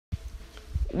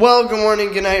Well, good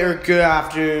morning, good night, or good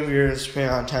afternoon if you're depending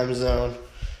on time zone.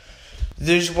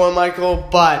 There's one Michael,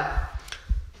 but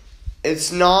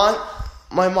it's not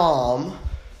my mom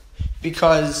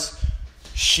because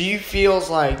she feels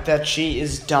like that she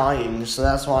is dying, so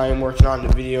that's why I'm working on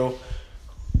the video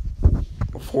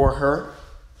for her.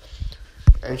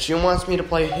 And she wants me to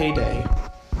play Hay Day.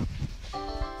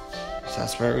 So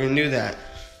that's why we're going to do that.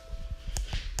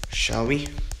 Shall we?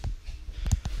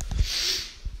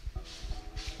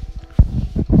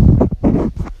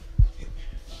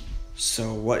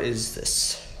 So what is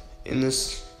this? In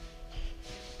this...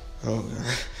 Oh,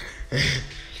 God.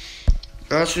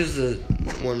 I'll choose the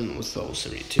one with level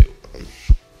 72.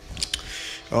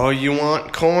 Oh, you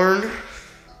want corn?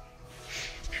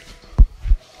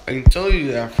 I can totally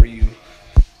do that for you.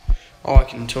 Oh, I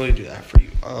can totally do that for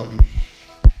you.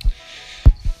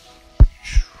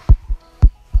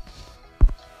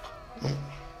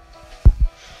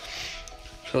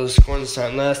 So this corn this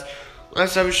time. Last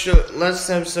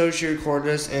episode she recorded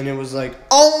this and it was like,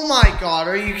 oh my god,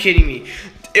 are you kidding me?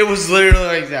 It was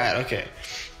literally like that. Okay.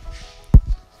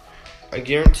 I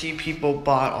guarantee people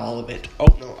bought all of it. Oh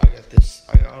no, I got this.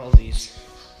 I got all these.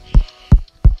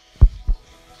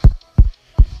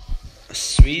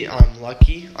 Sweet, I'm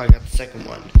lucky. I got the second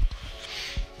one.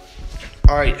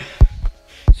 Alright.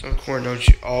 Some corn, don't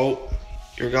you? Oh,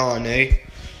 you're gone, eh?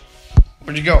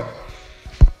 Where'd you go?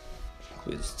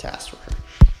 Who's task for her?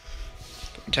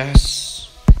 Task.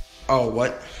 Oh,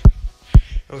 what?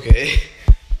 Okay.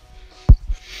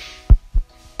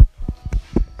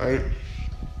 Alright.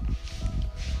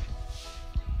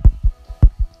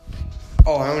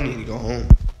 Oh, I don't need to go home.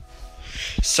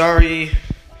 Sorry.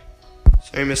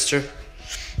 Sorry, mister.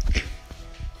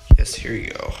 Yes, here you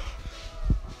go.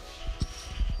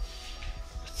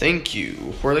 Thank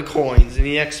you for the coins and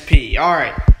the XP.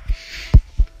 Alright.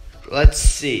 Let's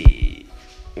see.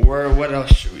 What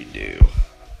else should we do?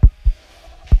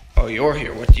 Oh, you're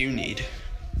here. What do you need?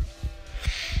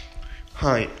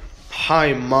 Hi,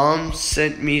 Mom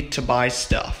sent me to buy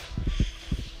stuff.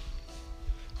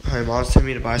 Hi, Mom sent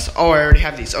me to buy stuff. Oh, I already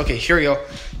have these. Okay, here we go.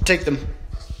 Take them.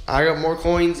 I got more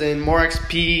coins and more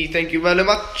XP. Thank you very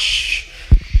much.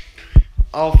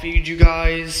 I'll feed you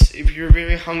guys. If you're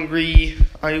very hungry,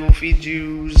 I will feed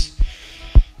you.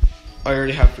 I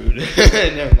already have food.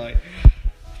 Never mind.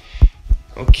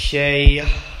 Okay.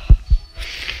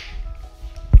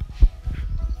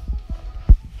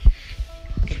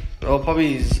 Oh,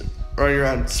 puppy's running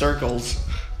around in circles.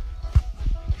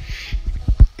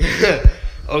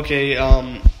 Okay,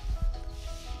 why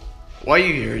are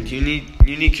you here? You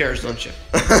need carrots, don't you?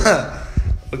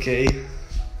 Okay.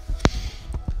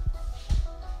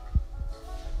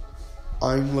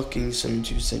 I'm looking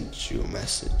to send you a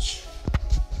message.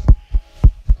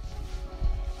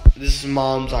 This is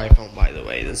Mom's iPhone, by the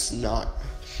way. This is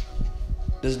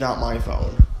not my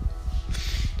phone.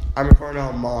 I'm recording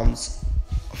on Mom's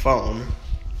phone.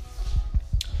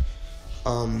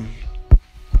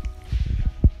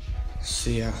 So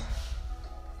yeah.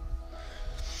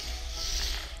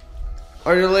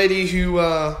 Are you a lady who,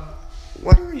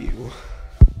 what are you?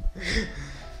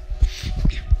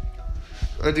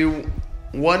 I'll do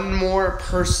one more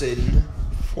person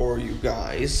for you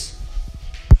guys.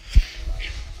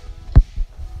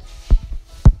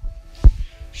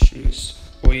 Jeez.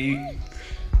 Wait.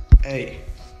 Hey.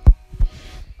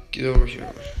 Get over here.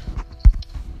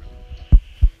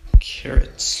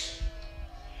 Carrots.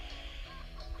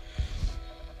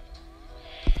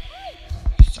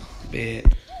 Stop it.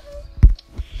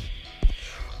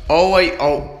 Oh wait,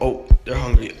 oh, they're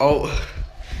hungry. Oh.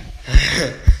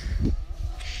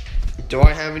 Do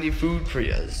I have any food for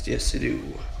you? Yes, I do.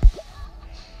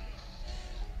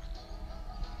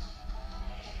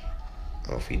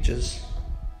 I'll feed you.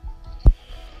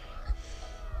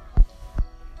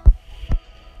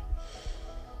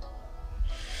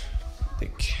 The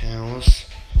cows.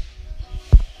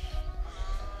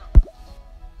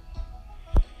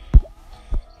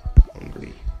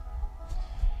 Hungry.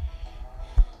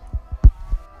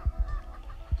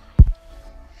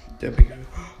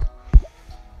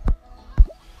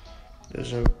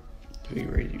 There's no pig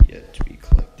ready yet to be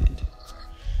collected.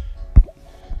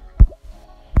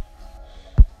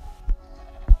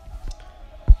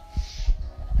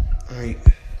 Alright.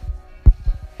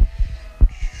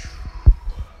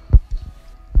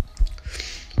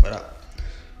 What up?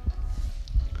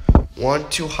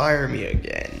 Want to hire me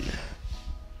again?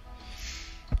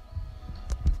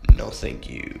 No, thank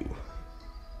you.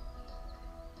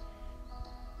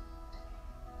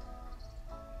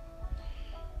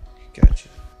 Gotcha.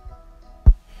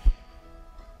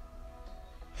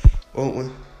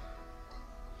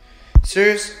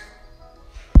 Serious?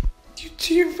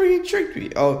 You freaking tricked me.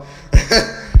 Oh.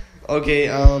 Okay,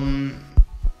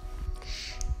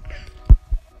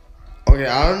 Okay,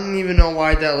 I don't even know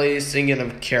why that lady's thinking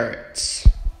of carrots.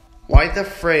 Why the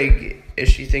frig is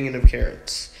she thinking of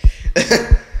carrots?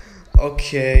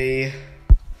 Okay.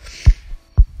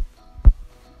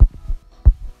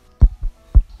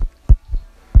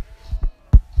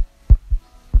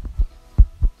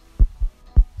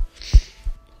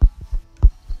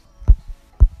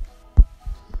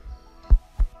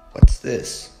 What's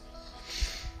this?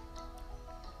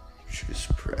 Choose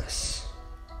press.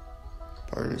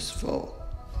 Barn is full.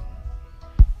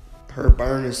 Her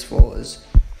barn is full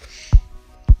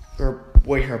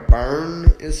her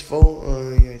barn is full?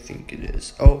 Yeah, I think it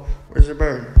is. Oh, where's her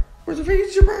barn? Where the freak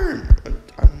is your barn?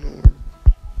 I don't know where.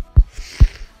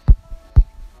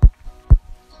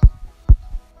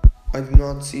 I do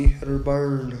not see her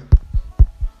barn.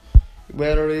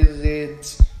 Where is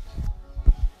it?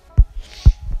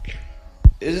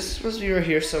 Is this supposed to be right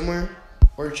here somewhere?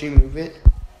 Or did she move it?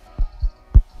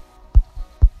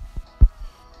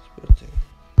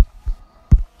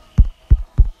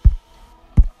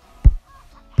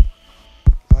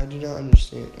 I do not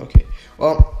understand. Okay.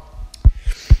 Well.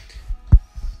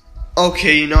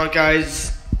 Okay, you know what,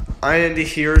 guys? I end it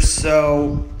here,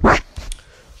 so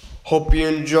hope you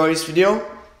enjoyed this video.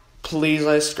 Please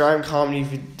like, subscribe, comment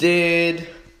if you did.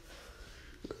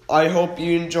 I hope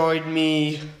you enjoyed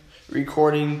me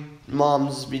recording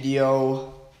Mom's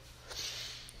video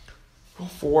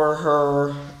for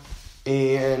her,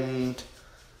 and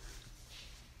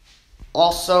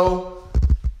also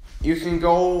you can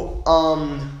go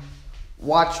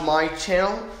watch my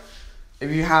channel if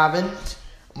you haven't.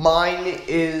 Mine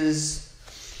is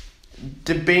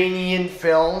Dibanian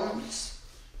Films,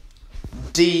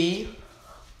 DIBAYAN,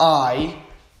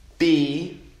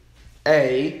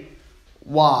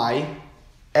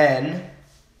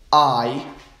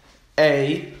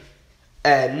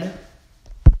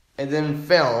 and then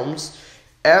Films,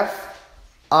 FILMS.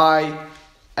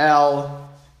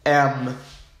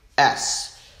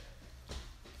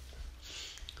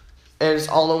 And it's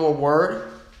all in one word.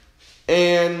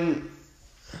 And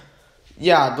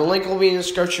yeah, the link will be in the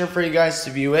description for you guys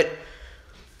to view it.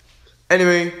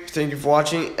 Anyway, thank you for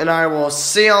watching, and I will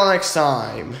see y'all next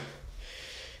time.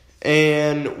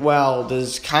 And, well,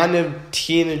 this is kind of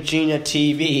Tina Gina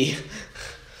TV.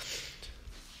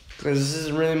 Because this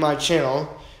isn't really my channel.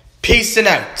 Peace and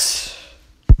out.